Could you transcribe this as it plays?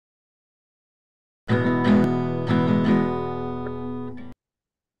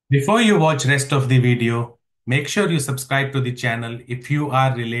Before you watch rest of the video, make sure you subscribe to the channel if you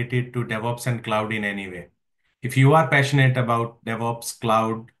are related to DevOps and cloud in any way. If you are passionate about DevOps,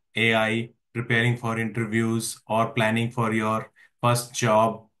 cloud, AI, preparing for interviews, or planning for your first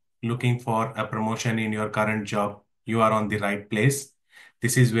job, looking for a promotion in your current job, you are on the right place.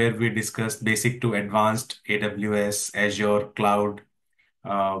 This is where we discuss basic to advanced AWS, Azure, cloud,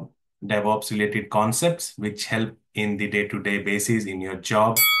 uh, DevOps related concepts which help in the day-to-day basis in your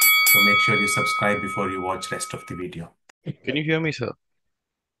job. So make sure you subscribe before you watch rest of the video. Can you hear me, sir?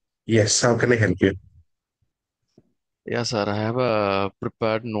 Yes, how can I help you? Yeah, sir. I have a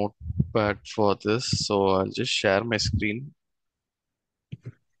prepared notepad for this, so I'll just share my screen.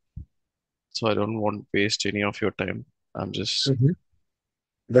 So I don't want to waste any of your time. I'm just, Mhm.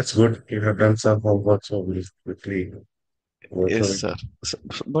 That's good. You have done some homework, so we'll quickly go yes, through it. sir.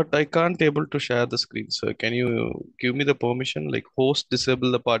 But I can't able to share the screen, sir. Can you give me the permission? Like host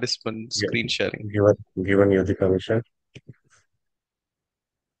disable the participant Yeah, screen sharing. given you the permission.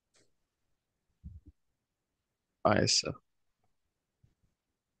 Yes, sir.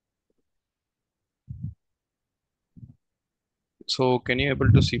 So can you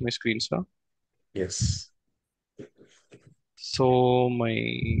able to see my screen, sir? Yes. So my,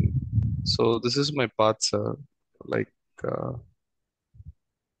 so this is my path, sir. Like, uh,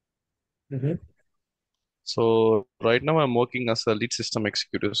 Hmm. So right now I'm working as a lead system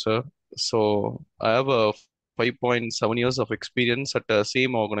executive, sir. So I have a 5.7 years of experience at the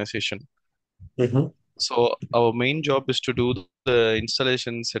same organization. Hmm. So our main job is to do the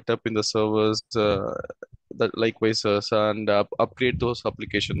installation setup in the servers, that likewise, and upgrade those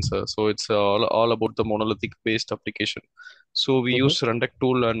applications. So it's all about the monolithic based application. So we Hmm. use Rundeck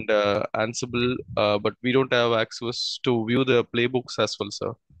tool and Ansible, but we don't have access to view the playbooks as well,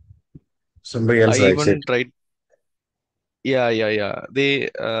 sir. Somebody I else writes it. even tried. Yeah, yeah, yeah.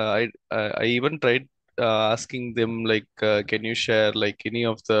 I even tried asking them like, can you share like any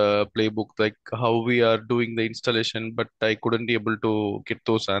of the playbook, like how we are doing the installation, but I couldn't be able to get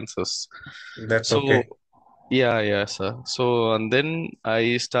those answers. That's So okay. yeah, yeah, sir. So and then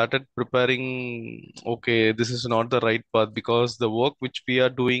I started preparing. Okay, this is not the right path because the work which we are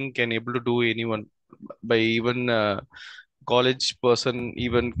doing can able to do anyone by even college person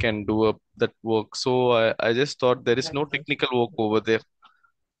even can do that work. So I just thought there is no technical work over there.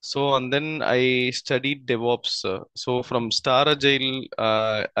 So and then I studied DevOps. So from Star Agile,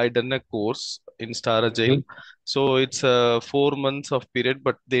 I done a course in Star Agile. Hmm. So it's 4 months of period,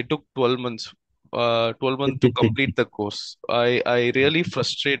 but they took 12 months. 12 months to complete the course. I really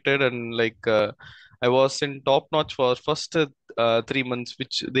frustrated and like I was in top notch for first 3 months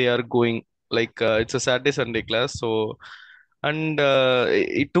which they are going, like it's a Saturday Sunday class. So and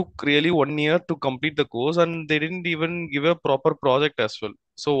it took really 1 year to complete the course, and they didn't even give a proper project as well.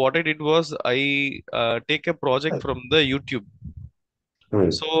 So what I did was I take a project from the YouTube. Hmm.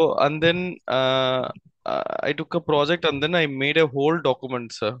 So and then I took a project and then I made a whole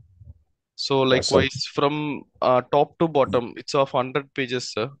document, sir. So Awesome. likewise from top to bottom, it's of 100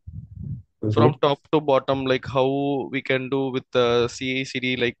 pages, sir. From Hmm. top to bottom, like how we can do with the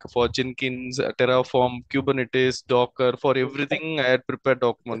CI/CD, like for Jenkins, Terraform, Kubernetes, Docker, for everything I had prepared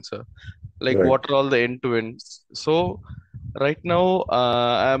documents, sir. Like Right. what are all the end to ends. So right now,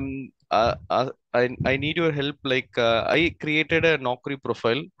 I need your help. Like I created a Naukri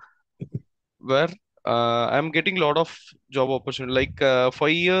profile where I'm getting a lot of job opportunity, like 5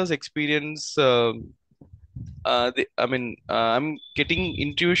 years experience. I'm getting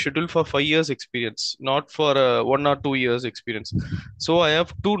interview schedule for 5 years experience, not for 1 or 2 years experience. So I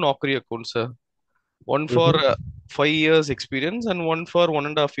have two Naukri accounts, sir. One for Hmm. 5 years experience and one for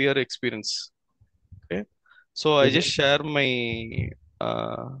 1.5 year experience. Okay. So I just Hmm. share my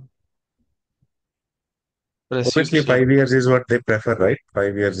uh, resume, Obviously, sir. 5 years is what they prefer, right?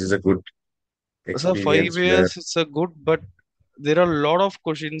 5 years is a good So five experience where years it's a good, but there are a lot of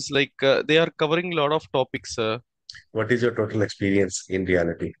questions, like they are covering a lot of topics. what is your total experience in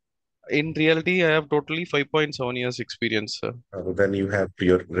reality? In reality, I have totally 5.7 years experience, sir. Then you have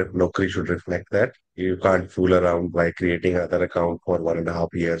your Naukri should reflect that. You can't fool around by creating another account for 1.5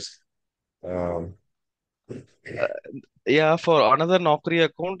 years. Um, Uh, yeah, for another Naukri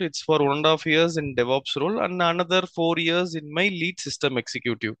account, it's for 1.5 years in DevOps role and another 4 years in my lead system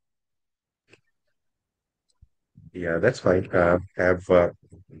executive. yeah, that's fine. Have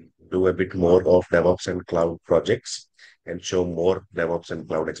do a bit more of DevOps and cloud projects and show more DevOps and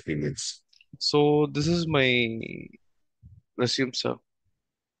cloud experience. So this is my resume, sir.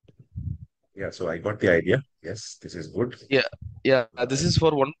 Yeah, so I got the idea. Yes, this is good. Yeah, yeah. This is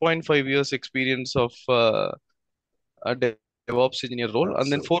for 1.5 years experience of DevOps engineer role,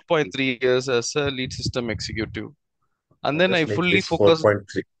 and then So 4.3 years as a lead system executive. And then I just make fully this focused.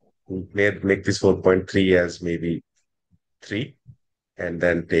 4.3. Make this 4.3 as maybe 3, and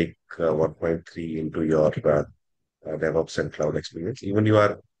then take 1.3 into your DevOps and cloud experience. Even you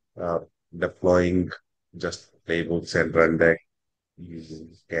are uh, deploying just playbooks and rundeck, you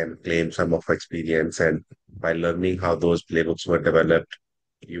can claim some of experience, and by learning how those playbooks were developed,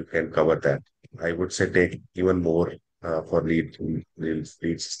 you can cover that. I would say take even more for lead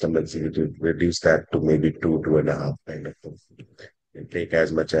system executive, reduce that to maybe 2.5 kind of thing. And take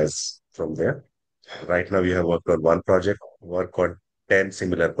as much as from there. Right now, you have worked on one project, work on 10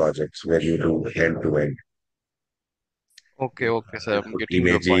 similar projects where you do end to end. Okay, okay, sir, You I'm put getting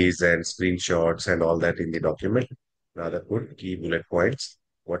your point. images and screenshots and all that in the document. Rather put key bullet points.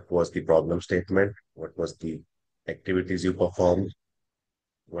 What was the problem statement? What was the activities you performed?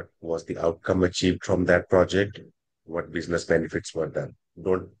 What was the outcome achieved from that project? What business benefits were done?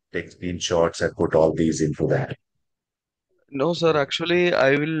 Don't take screenshots and put all these into that. No, sir. Actually,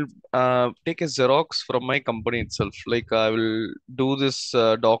 I will take a Xerox from my company itself. Like I will do this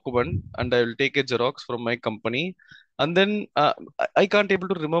document and I will take a Xerox from my company, and then I can't able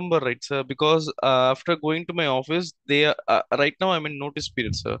to remember, right, sir? Because after going to my office, they are, right now I'm in notice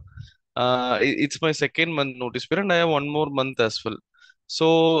period, sir. It's my second month notice period, and I have one more month as well.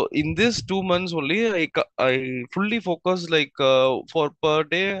 So in this 2 months only, I fully focus like for per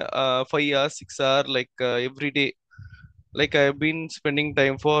day, 5 hours, 6 hours, like every day, like I've been spending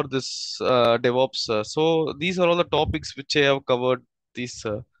time for this DevOps. So these are all the topics which I have covered. These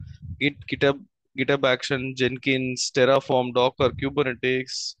GitHub Action, Jenkins, Terraform, Docker,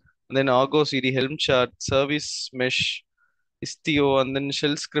 Kubernetes, and then Argo CD, Helm chart, Service Mesh, Istio, and then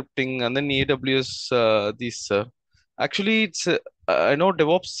shell scripting, and then AWS. Actually, it's I know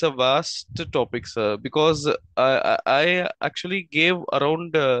DevOps is a vast topics because I actually gave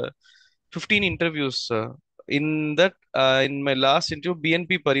around 15 interviews. In that, in my last interview,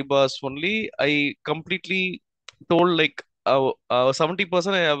 BNP Paribas only, I completely told like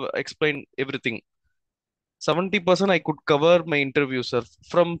 70% I have explained everything. 70% I could cover my interview, sir.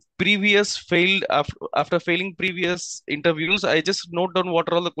 From previous failed after failing previous interviews, I just note down what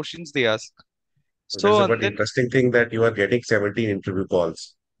are all the questions they ask. So that's So a and but then interesting thing that you are getting 17 interview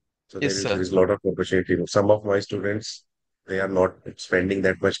calls. So yes, there sir. is a lot of opportunity. Some of my students, they are not spending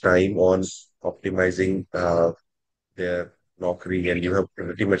that much time on optimizing their Naukri, and you have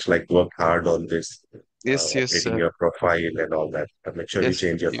pretty much like worked hard on this, Yes, yes, updating sir. your profile and all that. But make sure you Yes,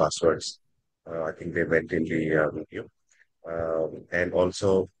 change your you. passwords. I think they went in the video. And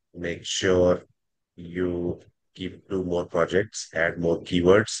also make sure you keep 2 more projects, add more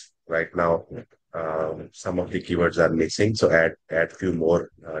keywords. Right now, some of the keywords are missing, so add few more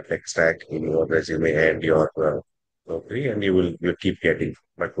tech stack in your resume and your Naukri, and you keep getting.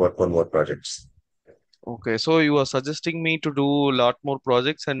 But work on more projects Okay, so you are suggesting me to do a lot more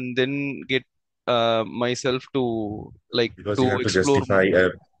projects and then get myself to like because you to have to explore justify a,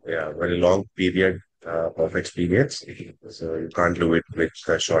 yeah, very long period of experience. So you can't do it with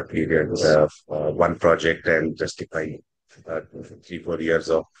a short period of one project and justify 3, 4 years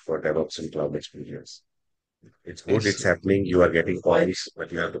of for DevOps and cloud experience. It's good, yes, it's happening, you are getting points,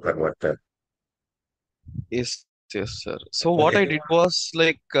 but you have to convert them. yes, yes, sir. So what I Okay, did was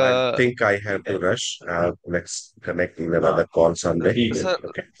like I think I have to rush. Let's connect in another call someday. sir,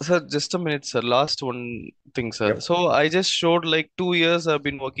 Okay. sir, just a minute, sir. Last one thing, sir. Yep. So I just showed like 2 years I've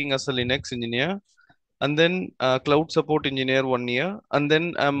been working as a Linux engineer, and then cloud support engineer 1 year, and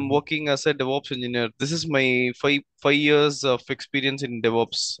then I'm Mhm. working as a DevOps engineer. This is my five years of experience in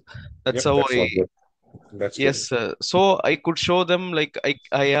DevOps. That's Yep, how that's all I. good. That's Yes, good. sir. So I could show them like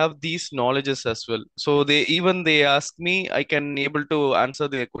I have these knowledges as well. So they ask me, I can able to answer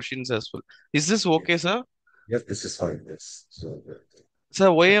their questions as well. Is this okay, Yes. sir? Yes, this is fine. Yes. So, Sir,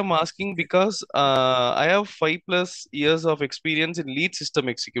 why I'm asking because I have 5+ years of experience in lead system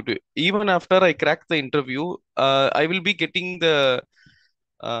executive. Even after I crack the interview, I will be getting the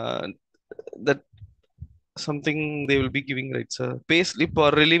uh, that something they will be giving, right, sir? Pay slip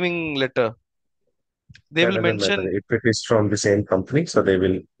or relieving letter. They that will doesn't matter. mention. If it is from the same company, so they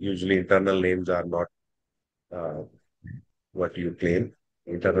will usually internal names are not uh, what you claim.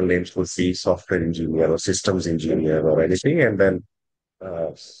 Internal names could be software engineer or systems engineer or anything, and then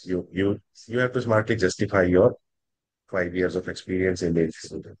uh, you you you have to smartly justify your 5 years of experience in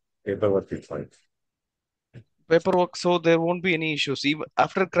this. Paperwork is fine. Paperwork, so there won't be any issues. Even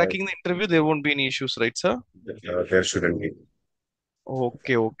after Uh, cracking the interview, there won't be any issues, right, sir? there shouldn't be.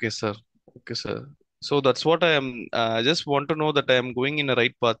 Okay, okay, sir. Okay, sir. So that's what I am. I just want to know that I am going in the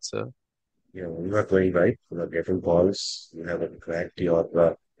right path, sir. you are going right. You are getting calls. You haven't cracked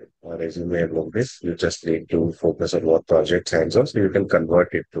your resume and all this. You just need to focus on what project hands on, so you can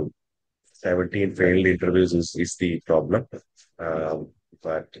convert it to 17 failed interviews is the problem. Um,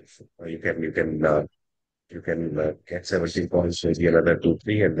 but you can get 17 points, maybe another two,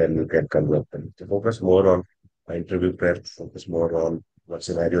 three, and then you can convert them. To focus more on interview prep, focus more on what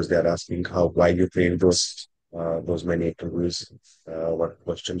scenarios they are asking, why you failed those many interviews, what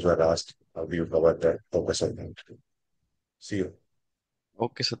questions were asked, how do you cover that, focus on that. See you.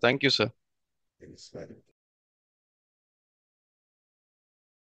 Okay, sir. Thank you, sir. Thanks, man.